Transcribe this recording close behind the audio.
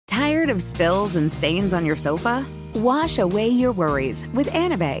of spills and stains on your sofa? Wash away your worries with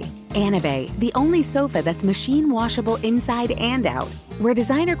Anabei. Anabei, the only sofa that's machine washable inside and out, where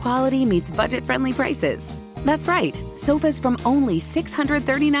designer quality meets budget-friendly prices. That's right, sofas from only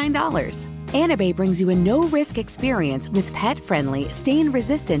 $639. Anabei brings you a no-risk experience with pet-friendly,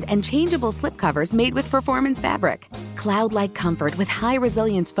 stain-resistant, and changeable slipcovers made with performance fabric, cloud-like comfort with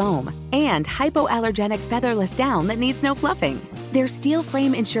high-resilience foam, and hypoallergenic featherless down that needs no fluffing. Their steel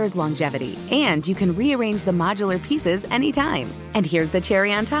frame ensures longevity, and you can rearrange the modular pieces anytime. And here's the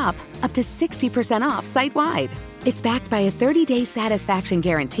cherry on top, up to 60% off site-wide. It's backed by a 30-day satisfaction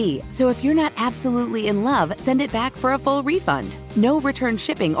guarantee, so if you're not absolutely in love, send it back for a full refund. No return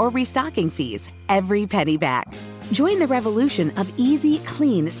shipping or restocking fees. Every penny back. Join the revolution of easy,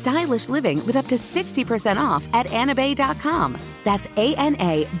 clean, stylish living with up to 60% off at anabei.com. That's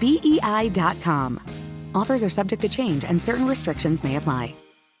ANABEI.com. Offers are subject to change and certain restrictions may apply.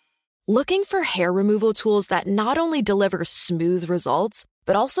 Looking for hair removal tools that not only deliver smooth results,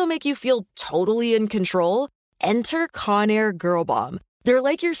 but also make you feel totally in control? Enter Conair Girl Bomb. They're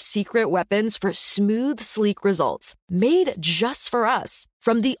like your secret weapons for smooth, sleek results, made just for us.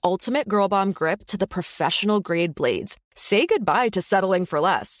 From the ultimate Girl Bomb grip to the professional-grade blades, say goodbye to settling for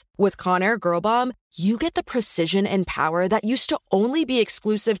less. With Conair Girl Bomb, you get the precision and power that used to only be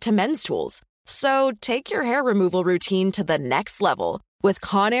exclusive to men's tools. So take your hair removal routine to the next level with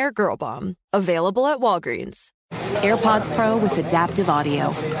Conair Girl Bomb. Available at Walgreens. AirPods Pro with adaptive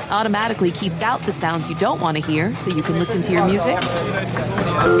audio automatically keeps out the sounds you don't want to hear so you can listen to your music,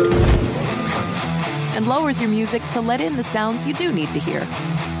 and lowers your music to let in the sounds you do need to hear.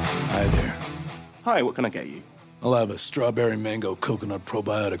 Hi there. Hi, what can I get you? I'll have a strawberry mango coconut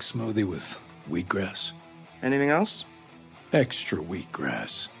probiotic smoothie with wheatgrass. Anything else? Extra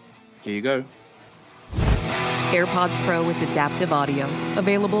wheatgrass. Here you go. AirPods Pro with adaptive audio.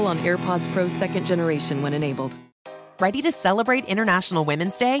 Available on AirPods Pro 2nd generation when enabled. Ready to celebrate International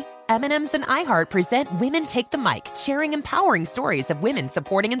Women's Day? M&M's and iHeart present Women Take the Mic, sharing empowering stories of women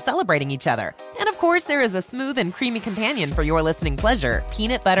supporting and celebrating each other. And of course, there is a smooth and creamy companion for your listening pleasure,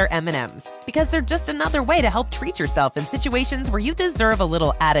 peanut butter M&M's. Because they're just another way to help treat yourself in situations where you deserve a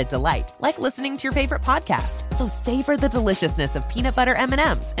little added delight, like listening to your favorite podcast. So savor the deliciousness of peanut butter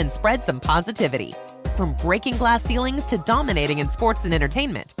M&M's and spread some positivity. From breaking glass ceilings to dominating in sports and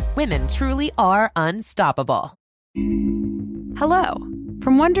entertainment, women truly are unstoppable. Hello.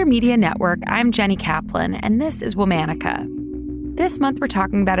 From Wonder Media Network, I'm Jenny Kaplan, and this is Womanica. This month, we're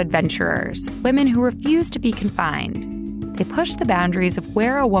talking about adventurers, women who refuse to be confined. They push the boundaries of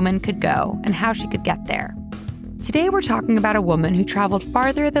where a woman could go and how she could get there. Today, we're talking about a woman who traveled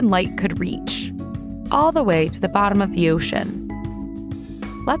farther than light could reach, all the way to the bottom of the ocean.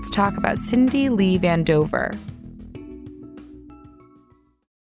 Let's talk about Cindy Lee Van Dover.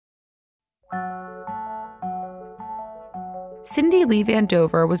 Cindy Lee Van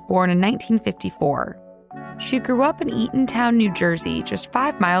Dover was born in 1954. She grew up in Eatontown, New Jersey, just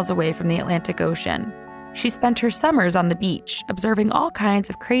 5 miles away from the Atlantic Ocean. She spent her summers on the beach, observing all kinds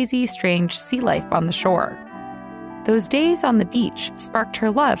of crazy, strange sea life on the shore. Those days on the beach sparked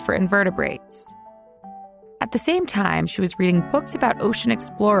her love for invertebrates. At the same time, she was reading books about ocean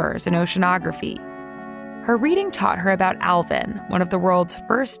explorers and oceanography. Her reading taught her about Alvin, one of the world's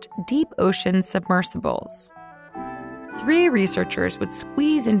first deep ocean submersibles. 3 researchers would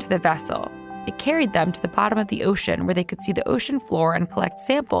squeeze into the vessel. It carried them to the bottom of the ocean where they could see the ocean floor and collect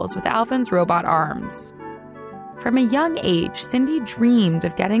samples with Alvin's robot arms. From a young age, Cindy dreamed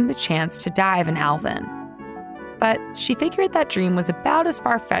of getting the chance to dive in Alvin. But she figured that dream was about as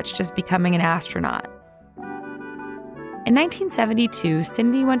far-fetched as becoming an astronaut. In 1972,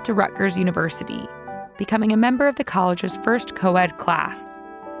 Cindy went to Rutgers University, becoming a member of the college's first co-ed class.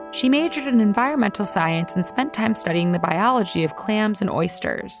 She majored in environmental science and spent time studying the biology of clams and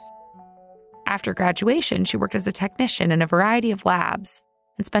oysters. After graduation, she worked as a technician in a variety of labs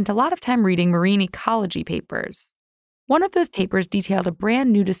and spent a lot of time reading marine ecology papers. One of those papers detailed a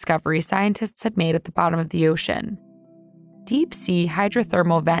brand new discovery scientists had made at the bottom of the ocean: deep-sea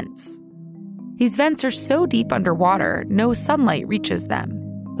hydrothermal vents. These vents are so deep underwater, no sunlight reaches them.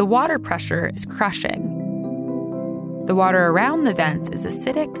 The water pressure is crushing. The water around the vents is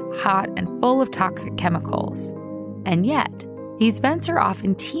acidic, hot, and full of toxic chemicals. And yet, these vents are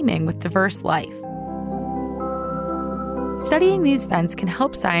often teeming with diverse life. Studying these vents can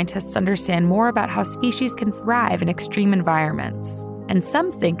help scientists understand more about how species can thrive in extreme environments. And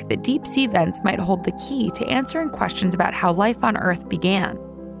some think that deep-sea vents might hold the key to answering questions about how life on Earth began.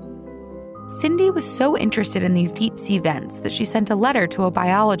 Cindy was so interested in these deep-sea vents that she sent a letter to a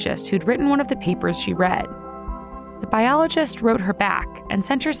biologist who'd written one of the papers she read. the biologist wrote her back and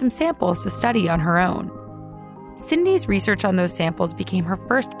sent her some samples to study on her own. Cindy's research on those samples became her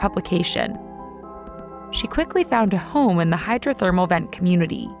first publication. She quickly found a home in the hydrothermal vent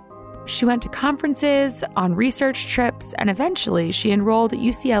community. She went to conferences, on research trips, and eventually she enrolled at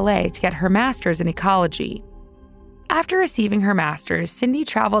UCLA to get her master's in ecology. After receiving her master's, Cindy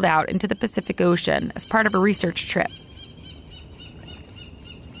traveled out into the Pacific Ocean as part of a research trip.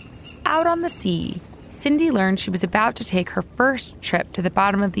 Out on the sea, Cindy learned she was about to take her first trip to the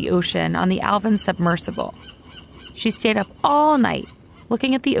bottom of the ocean on the Alvin submersible. She stayed up all night,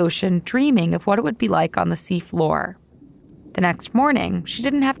 looking at the ocean, dreaming of what it would be like on the sea floor. The next morning, she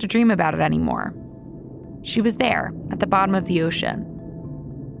didn't have to dream about it anymore. She was there, at the bottom of the ocean.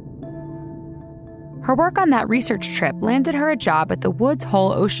 Her work on that research trip landed her a job at the Woods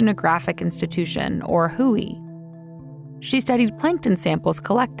Hole Oceanographic Institution, or WHOI. She studied plankton samples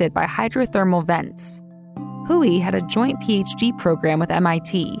collected by hydrothermal vents. WHOI had a joint PhD program with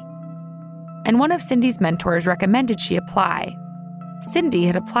MIT, and one of Cindy's mentors recommended she apply. Cindy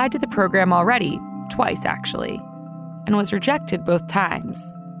had applied to the program already, twice actually, and was rejected both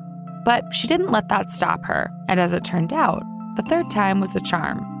times. But she didn't let that stop her, and as it turned out, the third time was the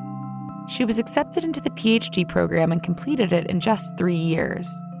charm. She was accepted into the PhD program and completed it in just 3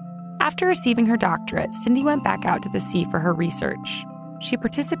 years. After receiving her doctorate, Cindy went back out to the sea for her research. She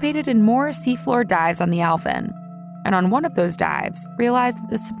participated in more seafloor dives on the Alvin, and on one of those dives, realized that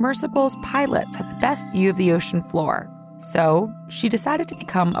the submersible's pilots had the best view of the ocean floor. So she decided to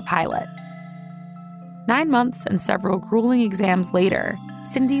become a pilot. 9 months and several grueling exams later,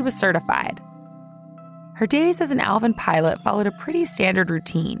 Cindy was certified. Her days as an Alvin pilot followed a pretty standard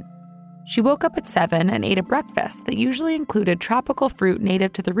routine. She woke up at 7 and ate a breakfast that usually included tropical fruit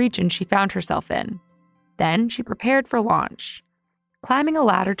native to the region she found herself in. Then she prepared for launch, climbing a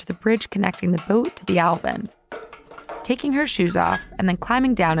ladder to the bridge connecting the boat to the Alvin, taking her shoes off, and then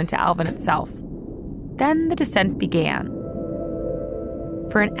climbing down into Alvin itself. Then the descent began.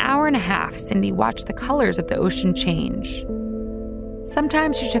 For an hour and a half, Cindy watched the colors of the ocean change.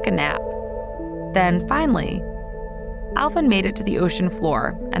 Sometimes she took a nap. Then, finally, Alvin made it to the ocean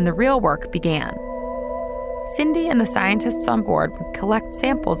floor, and the real work began. Cindy and the scientists on board would collect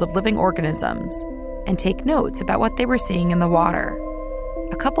samples of living organisms and take notes about what they were seeing in the water.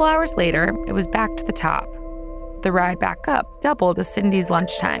 A couple hours later, it was back to the top. The ride back up doubled as Cindy's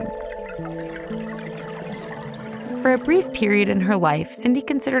lunchtime. For a brief period in her life, Cindy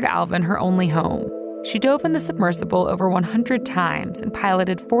considered Alvin her only home. She dove in the submersible over 100 times and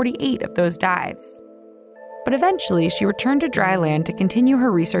piloted 48 of those dives. But eventually, she returned to dry land to continue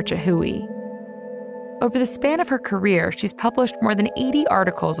her research at WHOI. Over the span of her career, she's published more than 80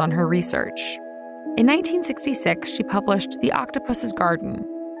 articles on her research. In 1966, she published The Octopus's Garden,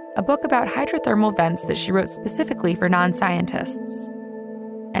 a book about hydrothermal vents that she wrote specifically for non-scientists.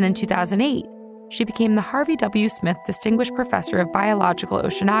 And in 2008, she became the Harvey W. Smith Distinguished Professor of Biological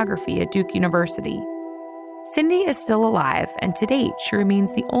Oceanography at Duke University. Cindy is still alive, and to date, she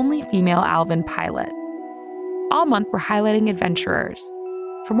remains the only female Alvin pilot. All month, we're highlighting adventurers.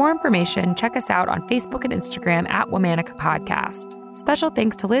 For more information, check us out on Facebook and Instagram at Womanica Podcast. Special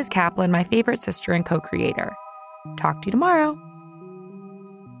thanks to Liz Kaplan, my favorite sister and co-creator. Talk to you tomorrow.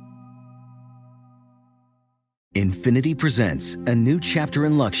 Infiniti presents a new chapter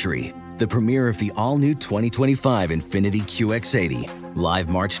in luxury, the premiere of the all-new 2025 Infiniti QX80, live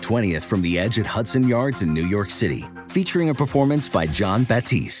March 20th from the Edge at Hudson Yards in New York City, featuring a performance by Jon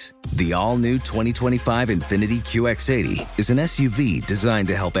Batiste. The all-new 2025 Infiniti QX80 is an SUV designed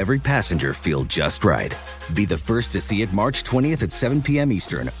to help every passenger feel just right. Be the first to see it March 20th at 7 p.m.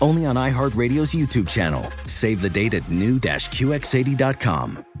 Eastern, only on iHeartRadio's YouTube channel. Save the date at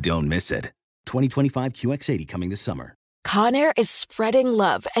new-QX80.com. Don't miss it. 2025 QX80 coming this summer. Conair is spreading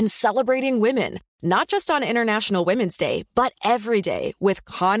love and celebrating women, not just on International Women's Day, but every day with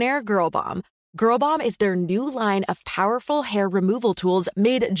Conair Girl Bomb. Girl Bomb is their new line of powerful hair removal tools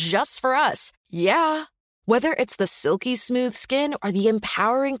made just for us. Yeah. Whether it's the silky smooth skin or the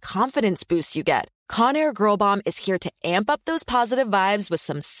empowering confidence boost you get, Conair Girl Bomb is here to amp up those positive vibes with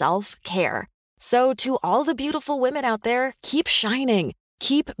some self-care. So to all the beautiful women out there, keep shining,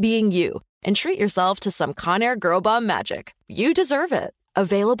 keep being you, and treat yourself to some Conair Girl Bomb magic. You deserve it.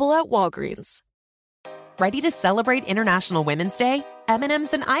 Available at Walgreens. Ready to celebrate International Women's Day?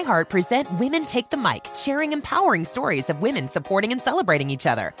 M&M's and iHeart present Women Take the Mic, sharing empowering stories of women supporting and celebrating each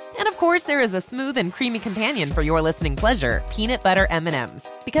other. And of course, there is a smooth and creamy companion for your listening pleasure, peanut butter M&M's.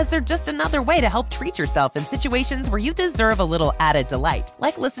 Because they're just another way to help treat yourself in situations where you deserve a little added delight,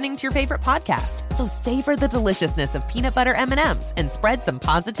 like listening to your favorite podcast. So savor the deliciousness of peanut butter M&M's and spread some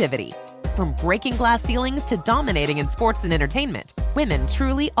positivity. From breaking glass ceilings to dominating in sports and entertainment, women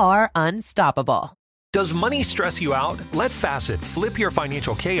truly are unstoppable. Does money stress you out? Let Facet flip your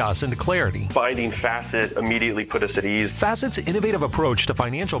financial chaos into clarity. Finding Facet immediately put us at ease. Facet's innovative approach to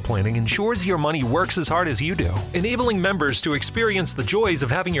financial planning ensures your money works as hard as you do, enabling members to experience the joys of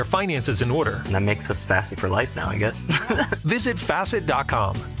having your finances in order. And that makes us Facet for life now, I guess. Visit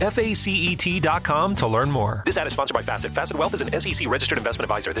Facet.com, FACET.com to learn more. This ad is sponsored by Facet. Facet Wealth is an SEC registered investment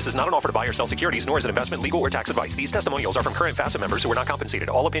advisor. This is not an offer to buy or sell securities, nor is it investment, legal, or tax advice. These testimonials are from current Facet members who are not compensated.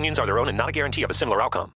 All opinions are their own and not a guarantee of a similar outcome.